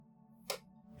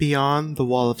Beyond the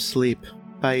Wall of Sleep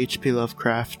by H.P.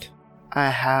 Lovecraft. I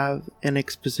have an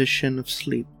exposition of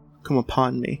sleep come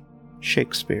upon me.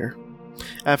 Shakespeare.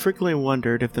 I have frequently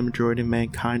wondered if the majority of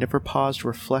mankind ever paused to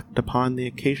reflect upon the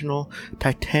occasional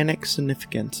titanic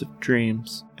significance of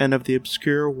dreams, and of the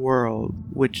obscure world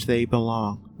which they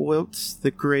belong. Whilst the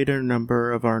greater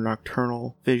number of our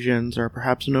nocturnal visions are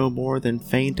perhaps no more than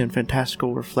faint and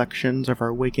fantastical reflections of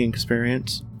our waking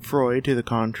experience, Freud, to the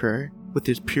contrary, with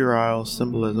his puerile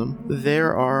symbolism,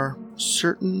 there are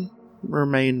certain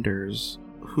remainders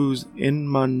whose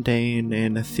mundane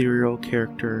and ethereal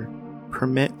character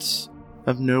permits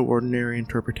of no ordinary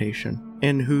interpretation,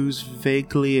 and whose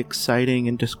vaguely exciting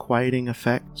and disquieting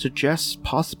effect suggests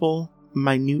possible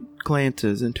minute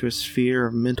glances into a sphere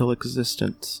of mental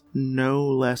existence no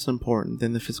less important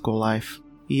than the physical life,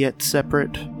 yet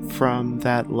separate from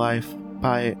that life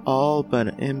by all but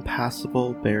an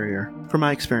impassable barrier. From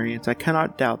my experience, I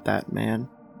cannot doubt that man,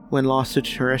 when lost to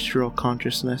terrestrial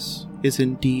consciousness, is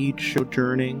indeed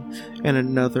sojourning in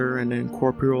another and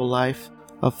incorporeal life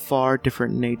of far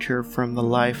different nature from the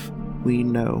life we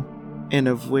know, and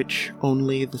of which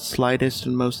only the slightest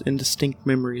and most indistinct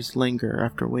memories linger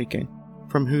after waking,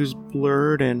 from whose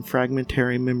blurred and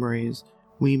fragmentary memories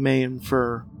we may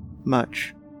infer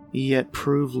much, yet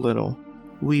prove little.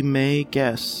 We may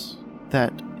guess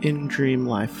that in dream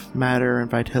life, matter and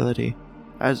vitality,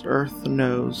 as earth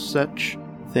knows such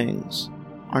things,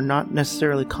 are not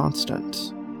necessarily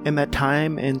constant, and that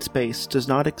time and space does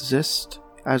not exist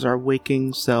as our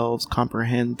waking selves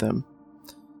comprehend them.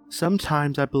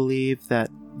 Sometimes I believe that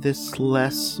this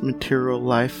less material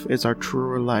life is our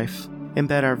truer life, and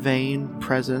that our vain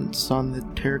presence on the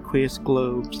terraqueous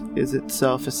globes is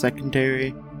itself a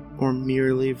secondary or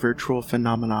merely virtual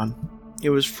phenomenon. It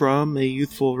was from a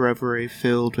youthful reverie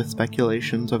filled with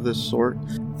speculations of this sort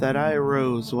that I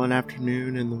arose one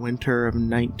afternoon in the winter of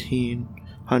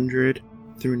 1900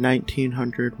 through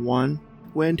 1901,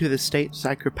 when to the state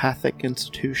psychopathic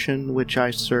institution which I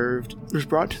served was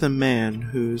brought to the man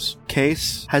whose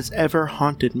case has ever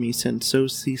haunted me since so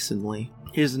ceasingly.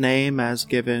 His name, as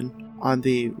given on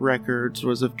the records,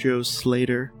 was of Joe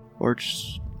Slater, or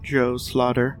Joe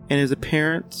Slaughter, and his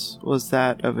appearance was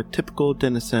that of a typical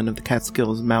denizen of the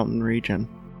Catskills mountain region,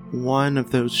 one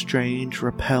of those strange,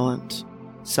 repellent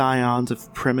scions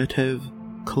of primitive,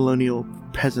 colonial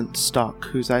peasant stock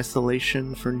whose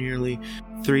isolation for nearly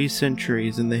 3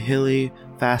 centuries in the hilly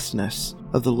vastness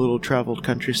of the little-traveled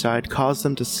countryside caused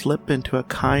them to slip into a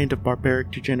kind of barbaric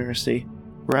degeneracy,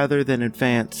 rather than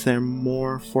advance their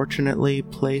more fortunately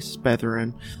placed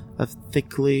brethren of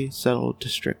thickly settled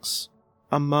districts.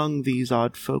 Among these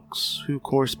odd folks, who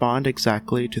correspond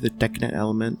exactly to the decadent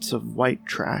elements of white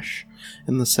trash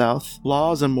in the South,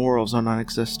 laws and morals are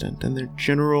non-existent, and their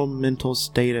general mental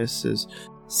status is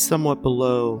somewhat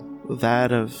below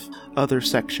that of other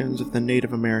sections of the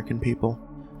Native American people.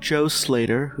 Joe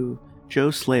Slater, who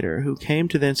came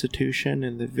to the institution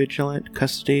in the vigilant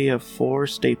custody of 4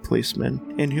 state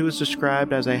policemen, and who was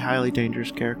described as a highly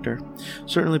dangerous character,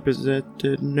 certainly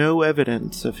presented no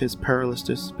evidence of his perilous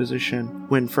disposition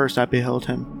when first I beheld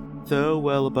him. Though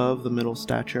well above the middle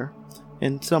stature,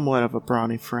 and somewhat of a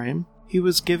brawny frame, he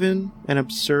was given an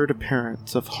absurd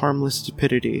appearance of harmless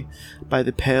stupidity by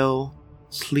the pale,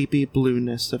 sleepy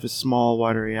blueness of his small,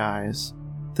 watery eyes,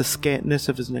 the scantness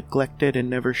of his neglected and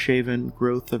never-shaven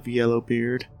growth of yellow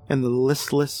beard, and the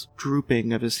listless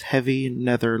drooping of his heavy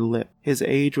nether lip. His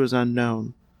age was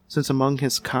unknown, since among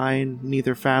his kind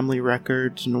neither family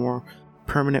records nor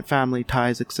permanent family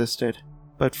ties existed,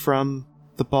 but from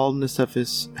the baldness of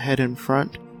his head in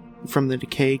front, from the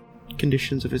decayed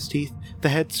conditions of his teeth, the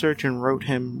head surgeon wrote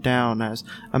him down as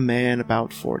a man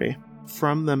about 40.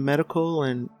 From the medical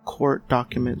and court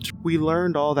documents, we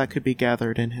learned all that could be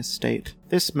gathered in his state.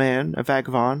 This man, a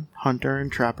vagabond, hunter,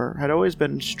 and trapper, had always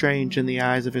been strange in the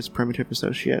eyes of his primitive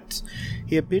associates.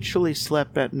 He habitually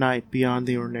slept at night beyond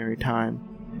the ordinary time,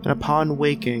 and upon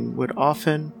waking would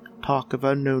often talk of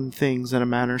unknown things in a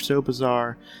manner so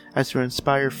bizarre as to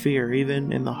inspire fear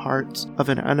even in the hearts of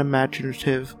an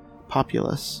unimaginative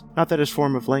populace. Not that his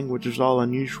form of language was all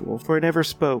unusual, for he never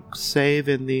spoke, save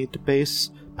in the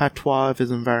debased patois of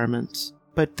his environments,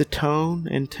 but the tone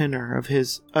and tenor of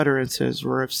his utterances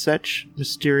were of such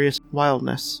mysterious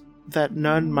wildness that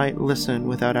none might listen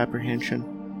without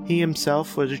apprehension. He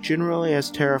himself was generally as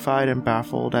terrified and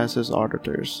baffled as his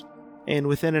auditors, and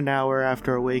within an hour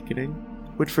after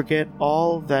awakening would forget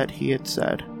all that he had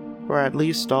said, or at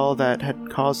least all that had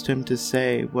caused him to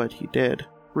say what he did,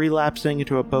 relapsing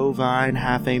into a bovine,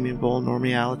 half-amiable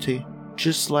normality,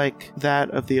 just like that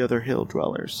of the other hill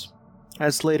dwellers.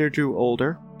 As Slater grew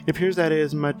older, it appears that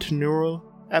his maternal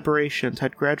aberrations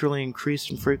had gradually increased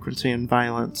in frequency and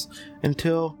violence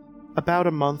until about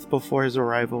a month before his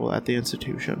arrival at the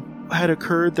institution had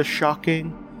occurred the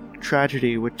shocking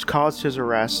tragedy which caused his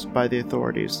arrest by the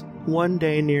authorities. One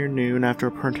day near noon, after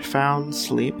a profound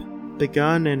sleep,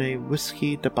 begun in a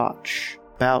whiskey debauch,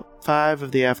 about 5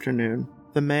 of the afternoon,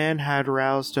 the man had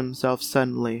roused himself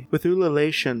suddenly, with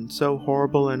ululation so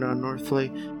horrible and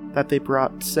unearthly that they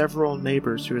brought several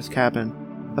neighbors to his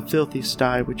cabin, a filthy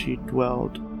sty which he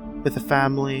dwelled, with a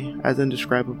family as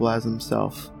indescribable as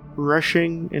himself.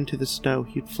 Rushing into the snow,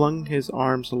 he flung his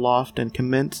arms aloft and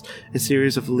commenced a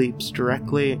series of leaps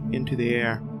directly into the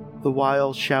air, the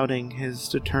while shouting his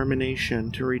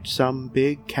determination to reach some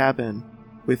big cabin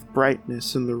with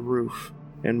brightness in the roof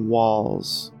and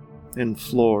walls and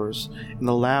floors, and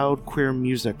the loud, queer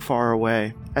music far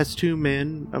away. As 2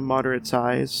 men of moderate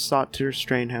size sought to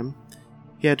restrain him,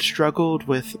 he had struggled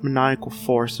with maniacal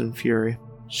force and fury,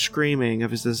 screaming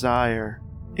of his desire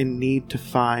and need to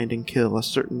find and kill a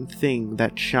certain thing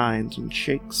that shines and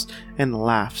shakes and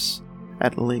laughs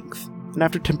at length. And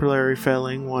after temporarily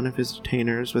felling one of his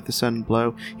detainers with a sudden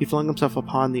blow, he flung himself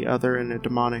upon the other in a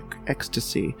demonic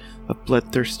ecstasy of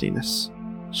bloodthirstiness,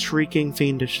 shrieking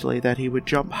fiendishly that he would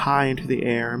jump high into the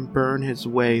air and burn his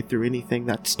way through anything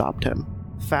that stopped him.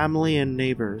 Family and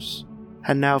neighbors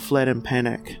had now fled in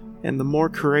panic, and the more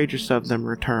courageous of them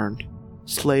returned.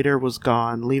 Slater was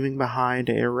gone, leaving behind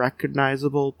a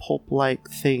recognizable pulp-like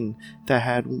thing that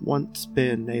had once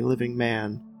been a living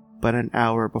man but an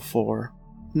hour before.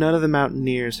 None of the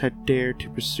mountaineers had dared to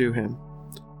pursue him,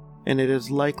 and it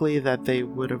is likely that they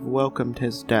would have welcomed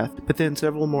his death, but then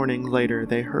several mornings later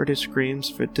they heard his screams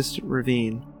from a distant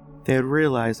ravine. They had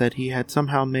realized that he had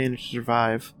somehow managed to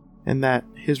survive, and that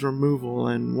his removal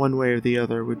in one way or the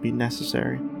other would be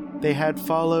necessary. They had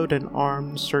followed an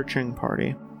armed searching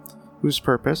party, whose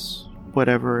purpose,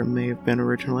 whatever it may have been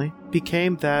originally,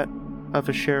 became that of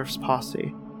a sheriff's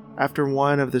posse, after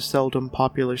one of the seldom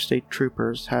popular state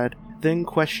troopers had then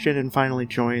questioned and finally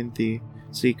joined the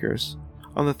seekers.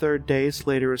 On the 3rd day,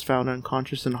 Slater was found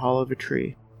unconscious in the hollow of a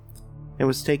tree, and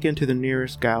was taken to the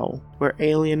nearest gaol, where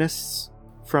alienists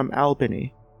from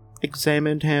Albany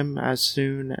examined him as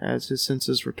soon as his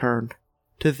senses returned.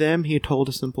 To them he told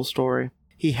a simple story.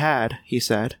 He had, he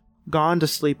said, gone to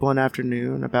sleep one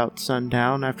afternoon about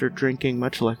sundown after drinking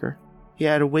much liquor. He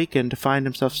had awakened to find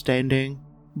himself standing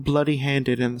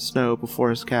bloody-handed in the snow before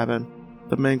his cabin,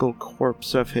 the mangled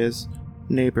corpse of his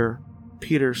neighbor,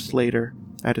 Peter Slater,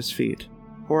 at his feet.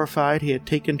 Horrified, he had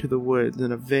taken to the woods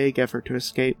in a vague effort to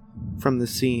escape from the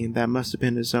scene that must have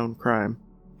been his own crime.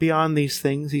 Beyond these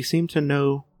things, he seemed to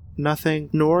know nothing,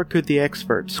 nor could the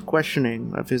experts,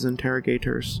 questioning of his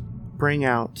interrogators, bring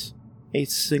out a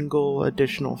single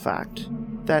additional fact.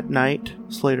 That night,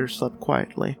 Slater slept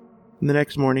quietly, and the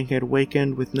next morning he had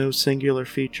awakened with no singular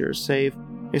features save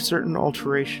a certain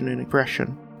alteration in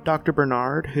expression. Dr.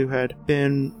 Bernard, who had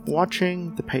been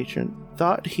watching the patient,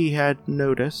 thought he had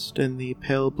noticed in the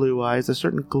pale blue eyes a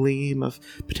certain gleam of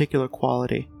particular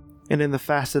quality, and in the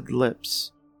faceted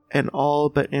lips an all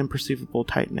but imperceivable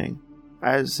tightening,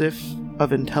 as if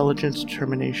of intelligent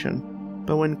determination.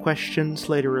 But when questioned,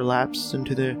 Slater relapsed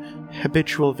into the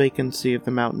habitual vacancy of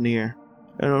the mountaineer,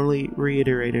 and only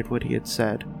reiterated what he had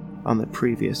said on the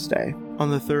previous day. On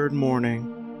the 3rd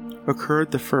morning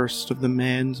occurred the first of the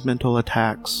man's mental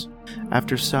attacks.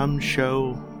 After some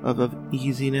show of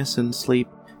easiness and sleep,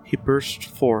 he burst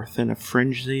forth in a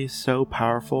frenzy so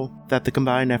powerful that the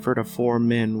combined effort of 4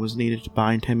 men was needed to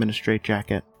bind him in a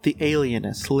straitjacket. The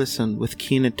alienists listened with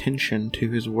keen attention to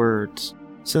his words,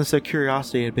 since their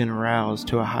curiosity had been aroused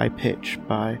to a high pitch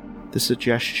by the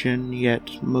suggestion,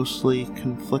 yet mostly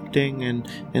conflicting and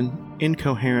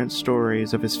incoherent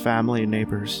stories of his family and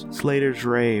neighbors.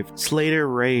 Slater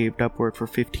raved upward for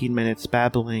 15 minutes,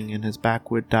 babbling in his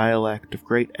backwood dialect of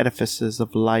great edifices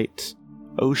of light,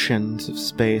 oceans of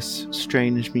space,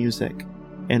 strange music,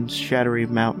 and shadowy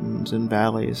mountains and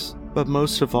valleys. But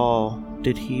most of all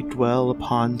did he dwell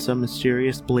upon some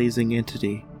mysterious blazing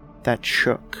entity that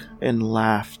shook and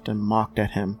laughed and mocked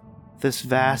at him. This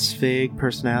vast, vague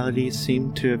personality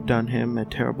seemed to have done him a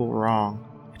terrible wrong.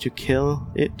 To kill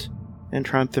it and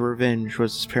triumph the revenge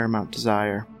was his paramount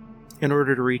desire. In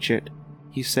order to reach it,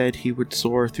 he said he would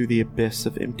soar through the abyss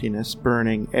of emptiness,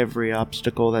 burning every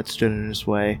obstacle that stood in his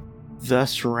way.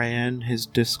 Thus ran his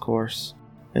discourse,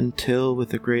 until with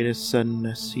the greatest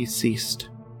suddenness he ceased.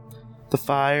 The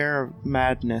fire of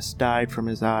madness died from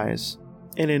his eyes,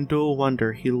 and in dull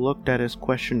wonder he looked at his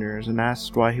questioners and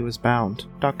asked why he was bound.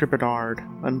 Dr. Bernard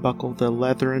unbuckled the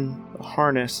leathern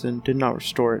harness and did not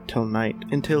restore it till night,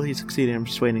 until he succeeded in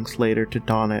persuading Slater to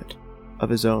don it of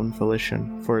his own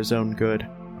volition for his own good.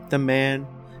 The man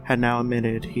had now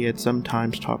admitted he had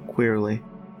sometimes talked queerly,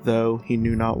 though he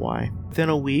knew not why. Within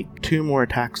a week, 2 more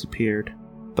attacks appeared,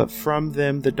 but from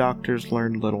them the doctors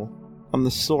learned little. On the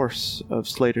source of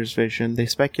Slater's vision, they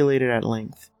speculated at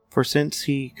length, for since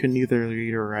he could neither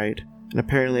read or write, and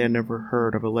apparently had never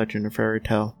heard of a legend or fairy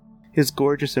tale, his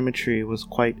gorgeous imagery was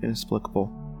quite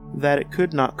inexplicable. That it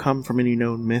could not come from any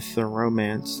known myth or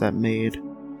romance that made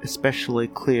especially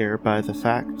clear by the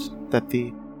fact that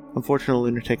the unfortunate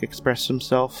lunatic expressed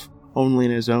himself only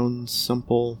in his own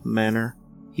simple manner.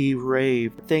 He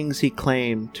raved things he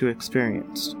claimed to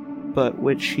experience, but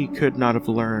which he could not have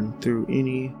learned through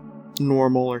any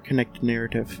normal or connected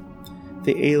narrative.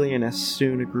 The alienists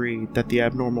soon agreed that the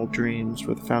abnormal dreams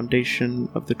were the foundation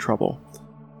of the trouble.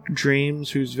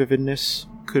 Dreams whose vividness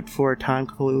could for a time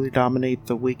completely dominate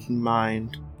the waking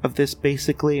mind of this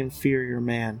basically inferior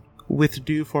man. With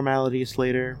due formality,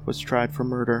 Slater was tried for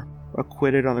murder,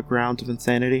 acquitted on the grounds of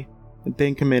insanity, and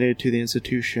then committed to the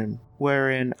institution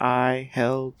wherein I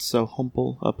held so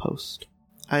humble a post.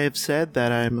 I have said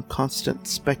that I am a constant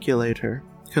speculator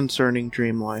concerning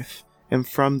dream life, and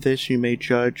from this you may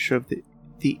judge of the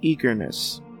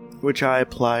eagerness which I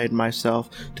applied myself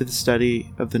to the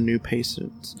study of the new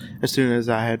patient as soon as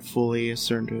I had fully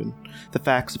ascertained the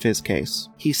facts of his case.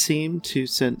 He seemed to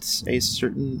sense a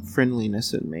certain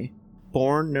friendliness in me,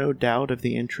 born no doubt of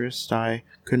the interest I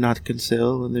could not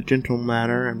conceal in the gentle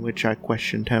manner in which I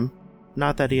questioned him.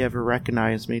 Not that he ever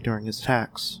recognized me during his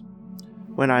attacks,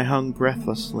 when I hung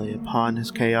breathlessly upon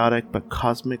his chaotic but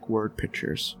cosmic word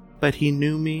pictures. But he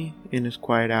knew me in his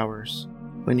quiet hours,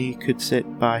 when he could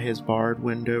sit by his barred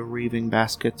window reeving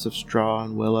baskets of straw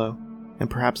and willow, and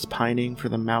perhaps pining for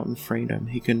the mountain freedom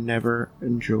he could never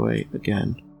enjoy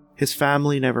again. His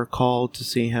family never called to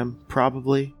see him.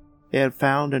 Probably they had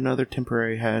found another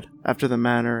temporary head, after the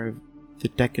manner of the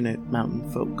decadent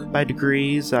mountain folk. By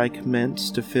degrees I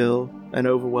commenced to feel an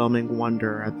overwhelming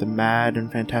wonder at the mad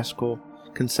and fantastical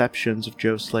conceptions of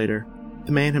Joe Slater.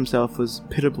 The man himself was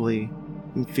pitiably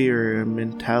inferior in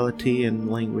mentality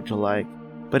and language alike,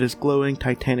 but his glowing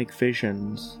titanic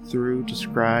visions, though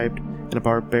described in a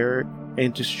barbaric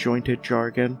and disjointed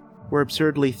jargon, were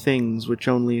absurdly things which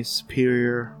only a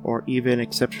superior or even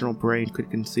exceptional brain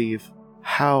could conceive.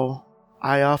 How,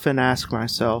 I often ask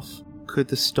myself, could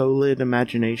the stolid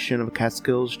imagination of a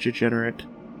Catskills degenerate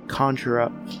conjure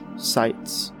up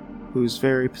sights whose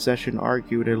very possession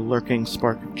argued a lurking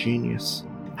spark of genius?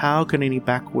 How could any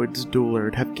backwoods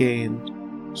dullard have gained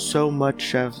so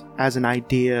much as an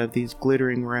idea of these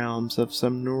glittering realms of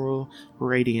some neural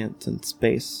radiance in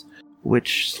space,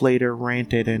 which Slater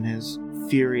ranted in his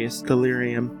furious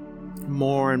delirium?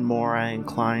 More and more I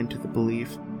inclined to the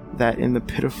belief that in the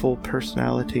pitiful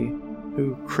personality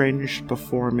who cringed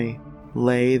before me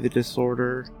lay the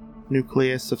disordered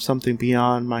nucleus of something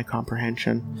beyond my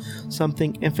comprehension,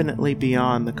 something infinitely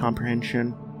beyond the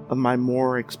comprehension of my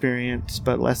more experienced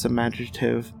but less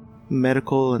imaginative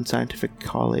medical and scientific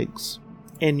colleagues.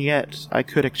 And yet I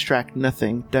could extract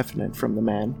nothing definite from the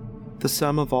man. The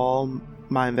sum of all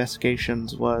my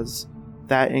investigations was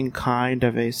that in kind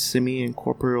of a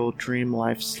semi-incorporeal dream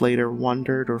life Slater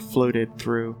wandered or floated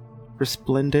through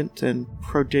resplendent and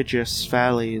prodigious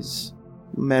valleys,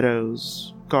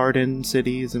 meadows, gardens,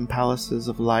 cities, and palaces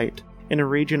of light in a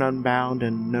region unbound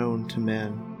and known to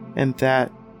men, and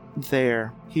that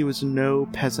there he was no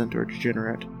peasant or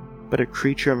degenerate, but a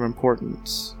creature of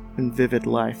importance and vivid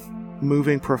life,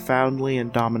 moving profoundly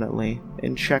and dominantly,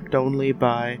 and checked only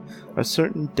by a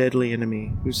certain deadly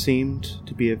enemy who seemed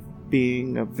to be a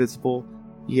being of visible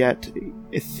yet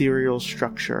ethereal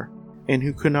structure, and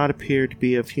who could not appear to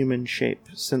be of human shape,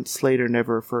 since Slater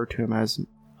never referred to him as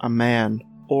a man,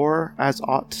 or as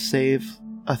aught save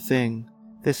a thing.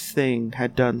 This thing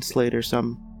had done Slater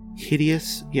some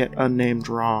hideous yet unnamed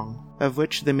wrong, of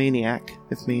which the maniac,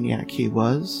 if maniac he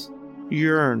was,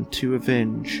 yearned to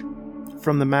avenge.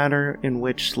 From the manner in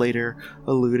which Slater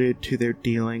alluded to their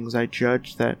dealings, I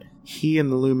judged that he and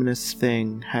the luminous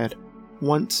thing had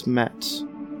once met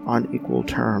on equal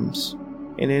terms,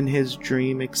 and in his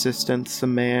dream existence the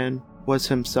man was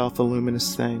himself a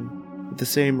luminous thing, of the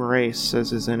same race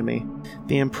as his enemy.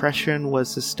 The impression was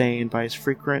sustained by his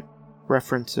frequent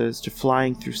references to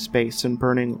flying through space and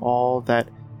burning all that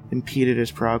impeded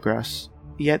his progress.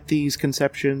 Yet these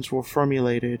conceptions were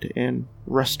formulated in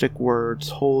rustic words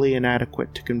wholly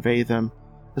inadequate to convey them,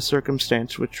 a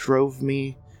circumstance which drove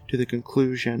me to the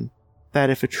conclusion that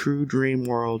if a true dream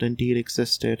world indeed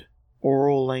existed,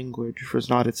 oral language was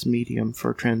not its medium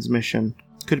for transmission.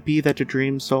 Could it be that the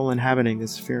dream soul inhabiting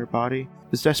this etheric body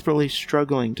was desperately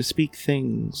struggling to speak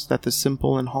things that the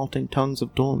simple and halting tongues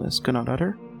of dullness could not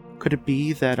utter? Could it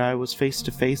be that I was face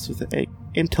to face with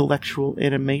intellectual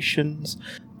animations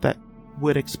that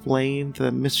would explain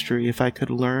the mystery if I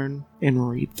could learn and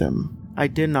read them? I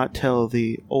did not tell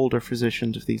the older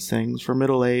physicians of these things, for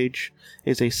middle age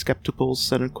is a skeptical,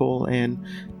 cynical, and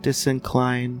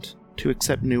disinclined to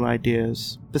accept new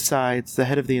ideas. Besides, the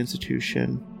head of the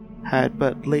institution had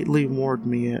but lately warned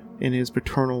me in his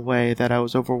paternal way that I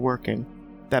was overworking,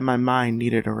 that my mind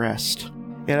needed a rest.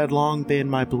 It had long been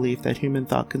my belief that human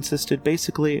thought consisted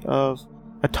basically of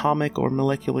atomic or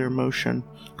molecular motion,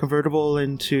 convertible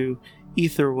into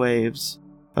ether waves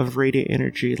of radiant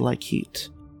energy like heat,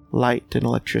 light, and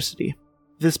electricity.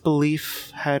 This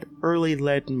belief had early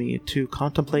led me to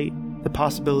contemplate the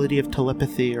possibility of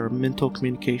telepathy or mental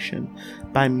communication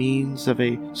by means of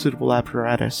a suitable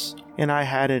apparatus, and I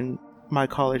had in my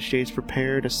college days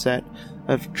prepared a set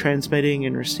of transmitting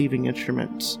and receiving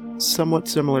instruments, somewhat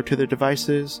similar to the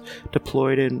devices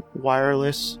deployed in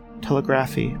wireless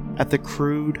telegraphy at the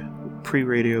crude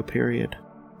pre-radio period.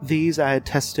 These I had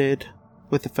tested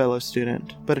with a fellow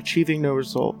student, but achieving no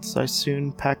results, I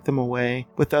soon packed them away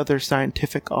with other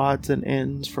scientific odds and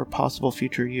ends for possible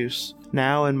future use.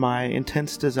 Now, in my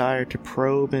intense desire to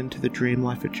probe into the dream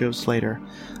life of Joe Slater,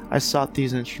 I sought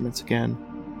these instruments again,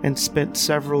 and spent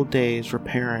several days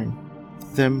repairing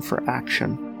them for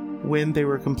action. When they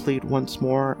were complete once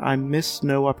more, I missed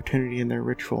no opportunity in their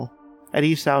ritual. At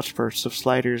each outburst of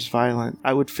Slater's violence,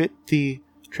 I would fit the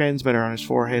transmitter on his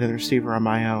forehead and the receiver on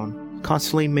my own,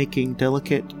 constantly making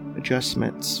delicate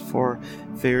adjustments for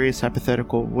various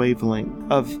hypothetical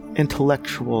wavelengths of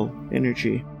intellectual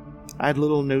energy. I had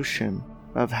little notion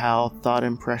of how thought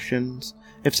impressions,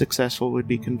 if successful, would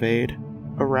be conveyed,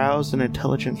 aroused an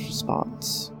intelligent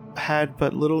response. Had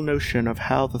but little notion of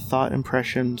how the thought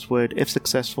impressions would, if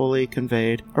successfully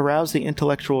conveyed, arouse the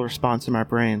intellectual response in my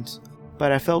brains,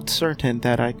 but I felt certain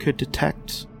that I could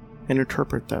detect and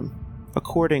interpret them.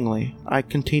 Accordingly, I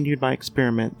continued my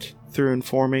experiment through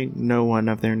informing no one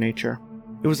of their nature.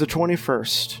 It was the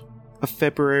 21st of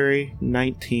February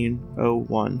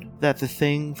 1901 that the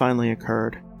thing finally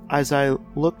occurred. As I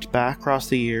looked back across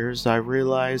the years, I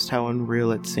realized how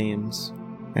unreal it seems,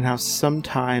 and how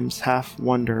sometimes half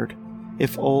wondered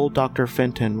if old Dr.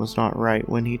 Fenton was not right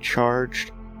when he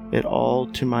charged it all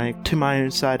to my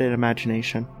excited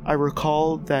imagination. I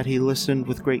recalled that he listened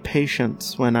with great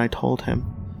patience when I told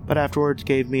him, but afterwards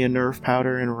gave me a nerve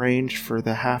powder and arranged for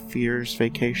the half-year's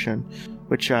vacation,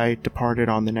 which I departed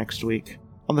on the next week.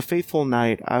 On the fateful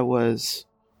night, I was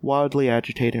wildly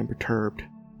agitated and perturbed,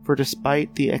 for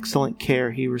despite the excellent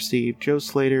care he received, Joe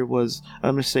Slater was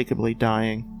unmistakably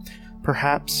dying.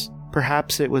 Perhaps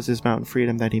it was his mountain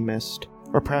freedom that he missed,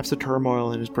 or perhaps the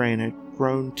turmoil in his brain had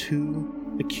grown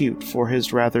too acute for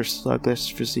his rather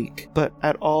sluggish physique. But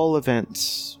at all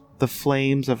events, the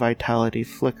flames of vitality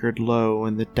flickered low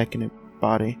in the decadent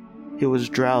body. He was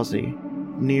drowsy,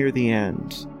 near the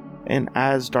end, and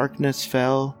as darkness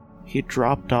fell, he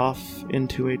dropped off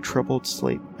into a troubled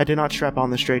sleep. I did not strap on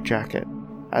the straitjacket,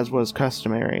 as was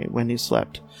customary when he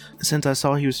slept, since I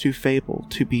saw he was too feeble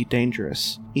to be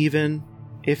dangerous, even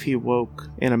if he woke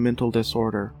in a mental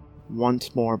disorder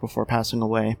once more before passing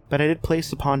away. But I did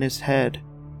place upon his head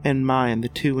and mine the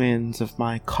two ends of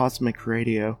my cosmic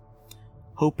radio,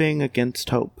 hoping against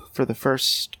hope for the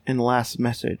first and last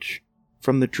message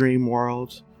from the dream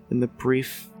world in the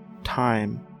brief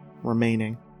time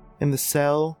remaining. In the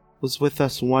cell was with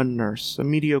us one nurse, a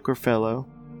mediocre fellow,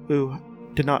 who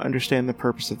did not understand the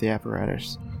purpose of the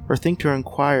apparatus, or think to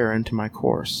inquire into my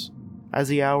course. As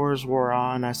the hours wore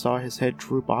on, I saw his head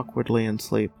droop awkwardly in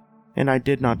sleep, and I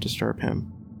did not disturb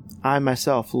him. I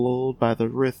myself, lulled by the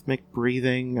rhythmic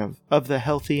breathing of the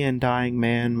healthy and dying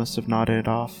man, must have nodded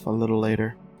off a little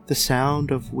later. The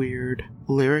sound of weird,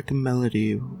 lyric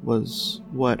melody was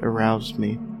what aroused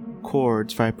me.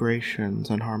 Chords, vibrations,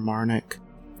 and harmonic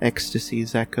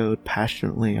ecstasies echoed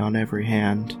passionately on every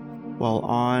hand, while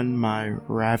on my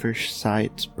ravished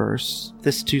sight burst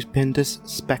the stupendous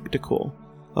spectacle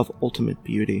of ultimate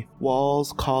beauty.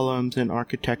 Walls, columns, and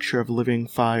architecture of living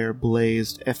fire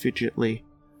blazed effulgently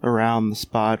around the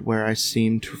spot where I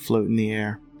seemed to float in the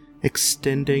air,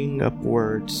 extending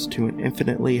upwards to an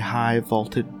infinitely high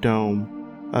vaulted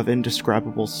dome of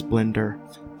indescribable splendor,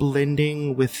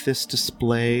 blending with this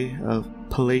display of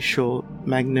palatial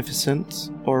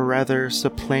magnificence, or rather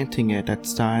supplanting it at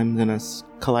times in a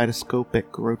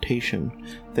kaleidoscopic rotation.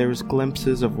 There was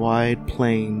glimpses of wide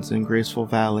plains and graceful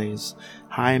valleys,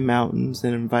 high mountains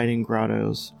and inviting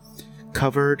grottos,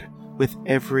 covered with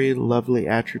every lovely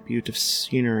attribute of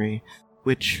scenery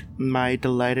which my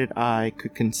delighted eye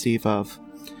could conceive of,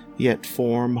 yet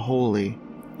form wholly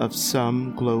of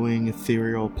some glowing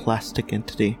ethereal plastic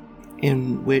entity.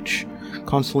 in which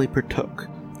constantly partook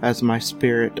as my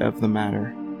spirit of the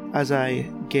matter. As I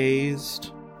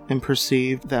gazed and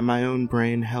perceived that my own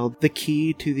brain held the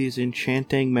key to these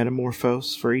enchanting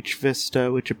metamorphoses, for each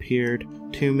vista which appeared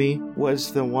to me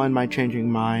was the one my changing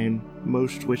mind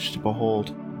most wished to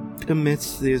behold.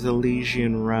 Amidst this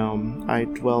Elysian realm I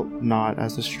dwelt not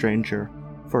as a stranger,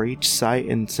 for each sight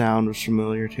and sound was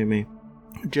familiar to me,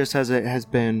 just as it has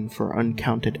been for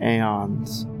uncounted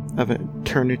aeons of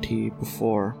eternity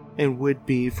before, and would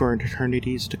be for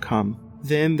eternities to come.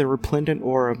 Then the resplendent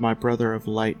aura of my brother of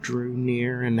light drew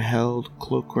near and held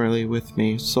colloquially with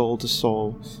me, soul to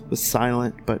soul, with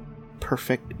silent but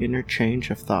perfect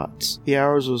interchange of thoughts. The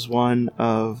hours was one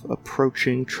of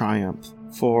approaching triumph,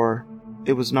 for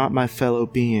it was not my fellow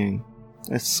being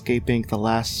escaping the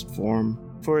last form,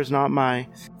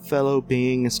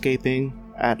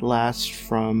 at last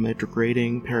from a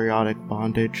degrading periodic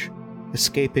bondage,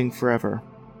 escaping forever,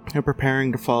 and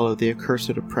preparing to follow the accursed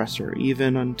oppressor,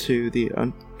 even unto the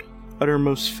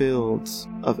uttermost fields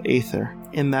of aether,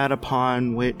 in that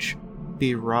upon which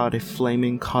be wrought a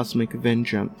flaming cosmic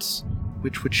vengeance,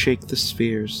 which would shake the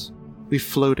spheres. We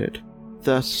floated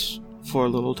thus for a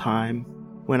little time,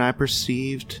 when I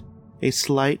perceived a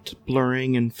slight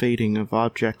blurring and fading of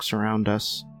objects around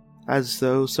us, as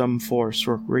though some force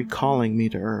were recalling me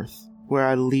to earth, where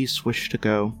I least wished to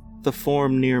go. The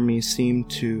form near me seemed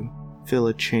to feel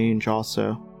a change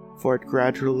also, for it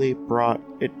gradually brought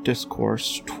its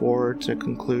discourse towards a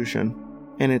conclusion,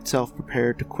 and itself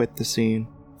prepared to quit the scene,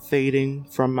 fading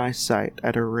from my sight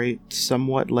at a rate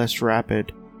somewhat less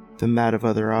rapid than that of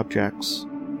other objects,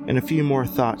 and a few more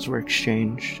thoughts were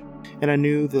exchanged, and I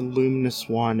knew the luminous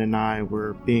one and I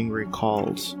were being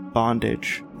recalled.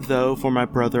 Bondage, though for my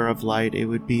brother of light it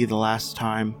would be the last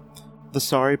time. The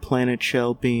sorry planet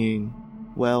shell being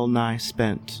well nigh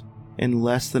spent, in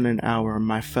less than an hour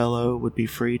my fellow would be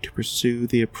free to pursue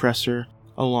the oppressor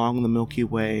along the Milky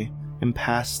Way and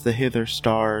pass the hither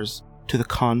stars to the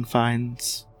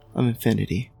confines of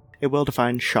infinity. A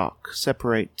well-defined shock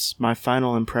separates my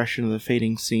final impression of the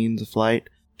fading scenes of light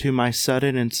to my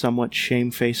sudden and somewhat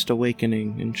shamefaced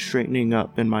awakening and straightening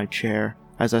up in my chair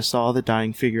as I saw the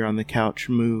dying figure on the couch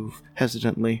move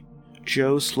hesitantly.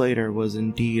 Joe Slater was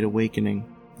indeed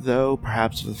awakening, though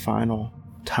perhaps for the final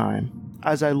time.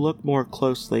 As I looked more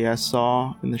closely, I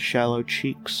saw in the shallow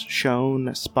cheeks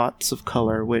shone spots of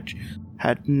color which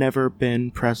had never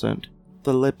been present.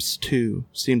 The lips, too,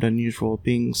 seemed unusual,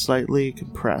 being slightly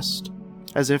compressed,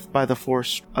 as if by the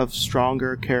force of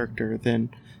stronger character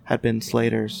than had been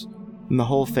Slater's, and the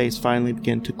whole face finally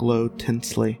began to glow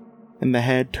tensely, and the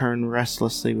head turned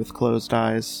restlessly with closed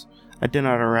eyes. I did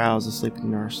not arouse the sleeping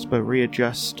nurse, but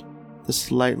readjust the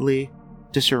slightly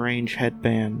disarranged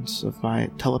headbands of my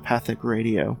telepathic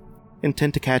radio,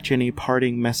 intent to catch any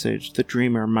parting message the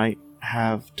dreamer might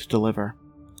have to deliver.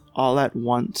 All at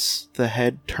once, the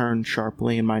head turned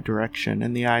sharply in my direction,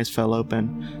 and the eyes fell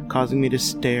open, causing me to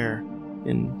stare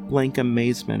in blank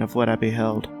amazement of what I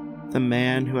beheld. The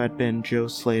man who had been Joe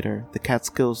Slater, the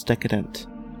Catskills decadent,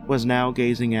 was now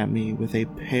gazing at me with a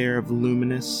pair of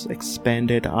luminous,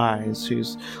 expanded eyes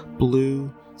whose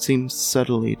blue seemed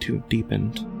subtly to have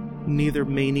deepened. Neither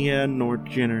mania nor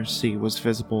degeneracy was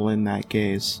visible in that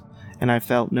gaze, and I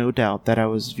felt no doubt that I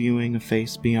was viewing a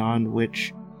face beyond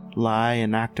which lie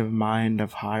an active mind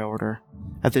of high order.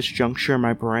 At this juncture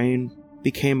my brain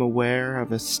became aware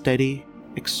of a steady,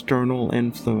 external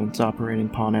influence operating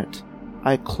upon it.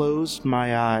 I closed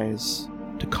my eyes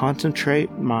to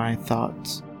concentrate my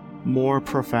thoughts more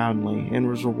profoundly, and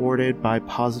was rewarded by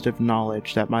positive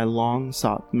knowledge that my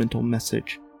long-sought mental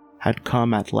message had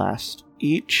come at last.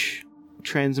 Each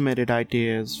transmitted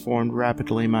ideas formed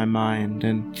rapidly in my mind,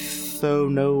 and though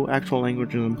no actual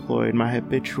language was employed, my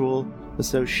habitual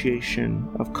association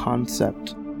of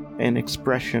concept and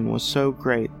expression was so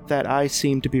great that I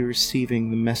seemed to be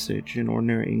receiving the message in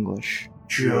ordinary English.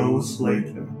 Joe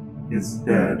Slater is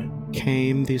dead,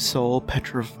 came the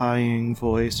soul-petrifying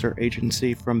voice or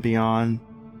agency from beyond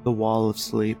the wall of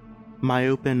sleep. My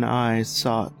open eyes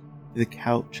sought the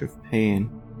couch of pain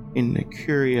in a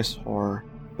curious horror,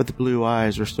 but the blue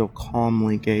eyes were still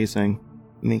calmly gazing,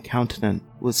 and the countenance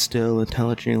was still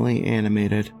intelligently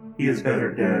animated. He is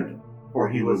better dead, for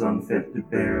he was unfit to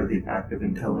bear the active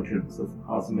intelligence of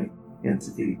cosmic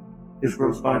entity. His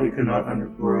gross body could not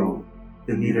undergo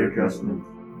the needed adjustment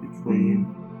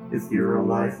between ethereal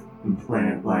life and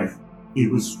planet life. He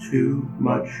was too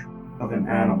much of an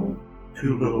animal,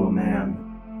 too little a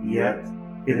man. Yet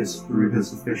it is through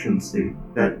his efficiency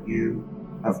that you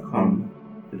have come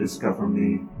to discover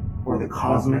me, for the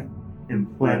cosmic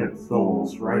and planet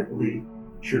souls rightly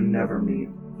should never meet.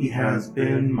 He has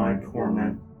been my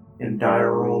torment in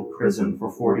dire old prison for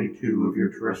 42 of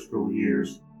your terrestrial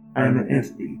years. I am an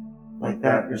entity, like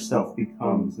that yourself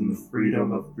becomes in the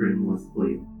freedom of dreamless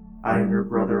sleep. I am your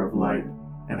brother of light,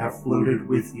 and have floated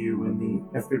with you in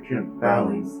the effulgent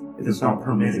valleys. It is not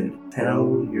permitted.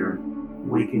 Tell your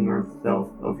waking earth self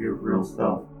of your real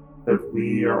self, that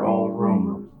we are all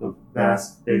roamers of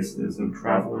vast spaces and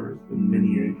travelers in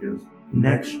many ages.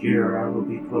 Next year I will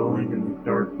be dwelling in the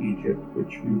dark Egypt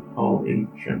which you call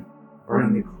ancient, or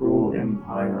in the cruel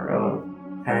empire of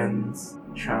Tanz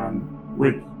Chan,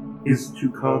 which is to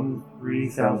come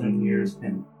 3,000 years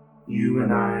hence. You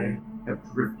and I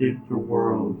have drifted to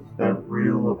worlds that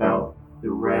reel about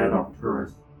the red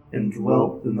Arcturus, and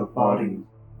dwelt in the bodies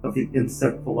of the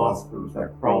insect philosophers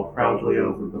that crawl proudly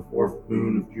over the fourth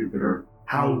moon of Jupiter.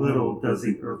 How little does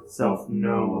the earth self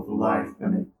know of life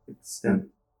and its extent.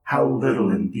 How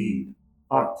little indeed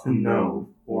ought to know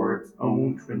for its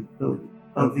own tranquility.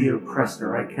 Of the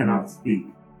oppressor I cannot speak.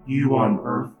 You on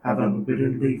earth have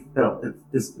unwittingly felt its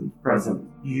distant presence.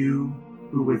 You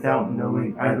who without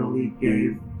knowing idly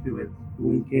gave to its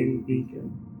blinking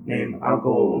beacon named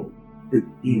Algol, the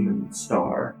demon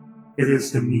star. It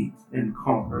is to meet and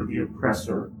conquer the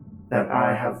oppressor that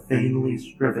I have vainly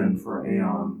striven for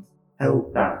aeons,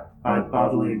 held back by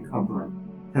bodily encumbrance.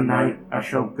 Tonight I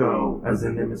shall go as a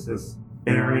nemesis,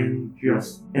 bearing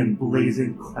just and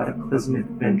blazing cataclysmic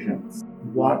vengeance.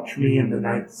 Watch me in the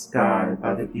night sky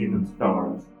by the demon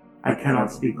stars. I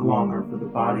cannot speak longer, for the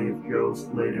body of Joe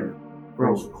Slater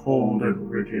grows cold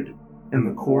and rigid, and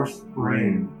the coarse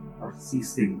brain are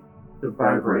ceasing to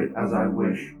vibrate as I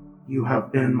wish. You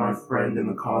have been my friend in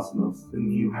the cosmos,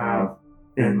 and you have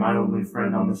been my only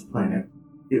friend on this planet,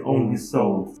 the only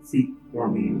soul to seek for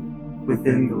me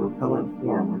within the repellent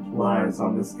form which lies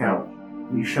on this couch.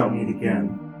 We shall meet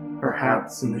again,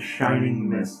 perhaps in the shining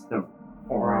mist of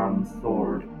Oron's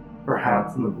sword,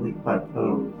 perhaps in the bleak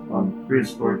plateaus on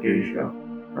prehistoric Asia,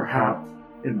 perhaps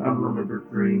in unremembered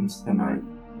dreams tonight,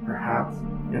 perhaps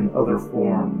in other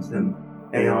forms in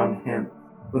aeon hence,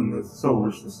 when the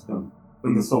solar system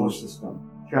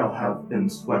shall have been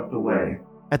swept away.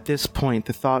 At this point,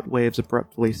 the thought waves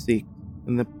abruptly ceased,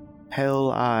 and the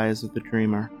pale eyes of the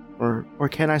dreamer, or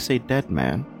can I say dead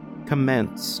man,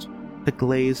 commenced to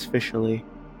glaze fishily.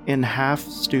 In half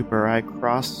stupor, I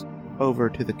crossed over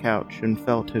to the couch and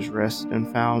felt his wrist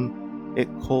and found it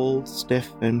cold,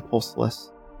 stiff, and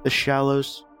pulseless. The shallow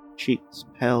cheeks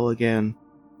pale again,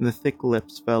 and the thick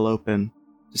lips fell open,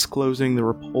 disclosing the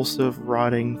repulsive,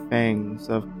 rotting fangs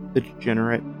of the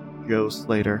degenerate Joe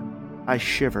Slater. I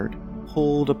shivered,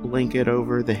 pulled a blanket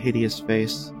over the hideous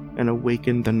face, and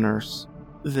awakened the nurse.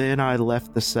 Then I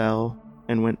left the cell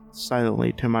and went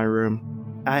silently to my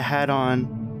room. I had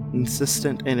on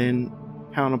insistent and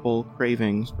uncountable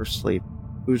cravings for sleep,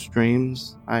 whose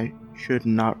dreams I should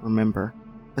not remember.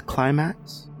 The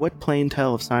climax? What plain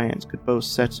tale of science could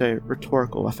boast such a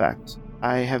rhetorical effect?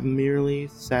 I have merely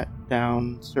set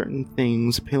down certain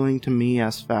things appealing to me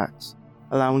as facts,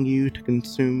 allowing you to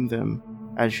consume them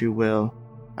as you will.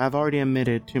 I have already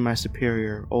admitted to my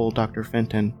superior, old Dr.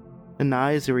 Fenton,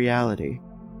 denies the reality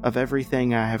of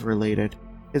everything I have related.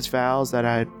 His vows that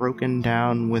I had broken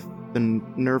down with the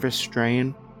nervous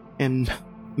strain, in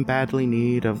badly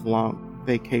need of long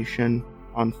vacation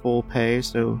on full pay,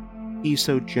 so he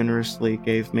so generously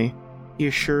gave me. He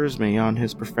assures me on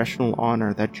his professional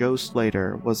honor that Joe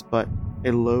Slater was but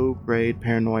a low-grade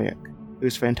paranoiac,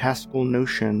 whose fantastical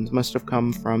notions must have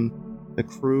come from the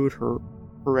crude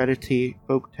heredity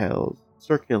folktales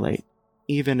circulate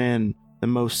even in the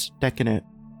most decadent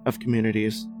of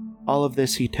communities. All of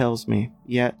this he tells me,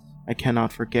 yet I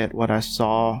cannot forget what I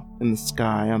saw in the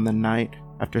sky on the night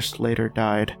after Slater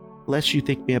died. Lest you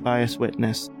think me a biased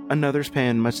witness, another's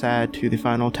pen must add to the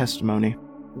final testimony,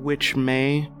 which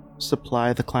may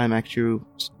supply the climax you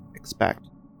expect.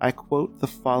 I quote the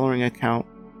following account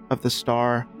of the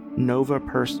star Nova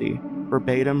Persei,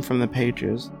 verbatim from the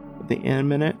pages of the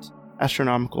eminent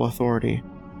astronomical authority,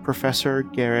 Professor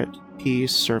Garrett P.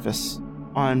 Service.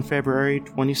 On February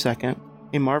 22nd,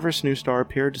 a marvelous new star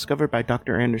appeared, discovered by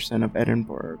Dr. Anderson of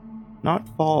Edinburgh, not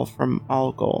far from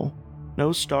Algol.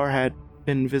 No star had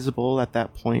been visible at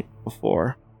that point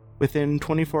before. Within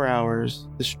 24 hours,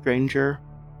 the stranger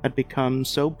had become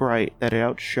so bright that it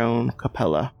outshone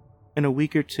Capella. In a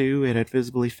week or two, it had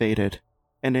visibly faded,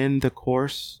 and in the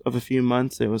course of a few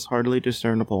months, it was hardly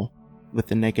discernible with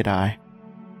the naked eye.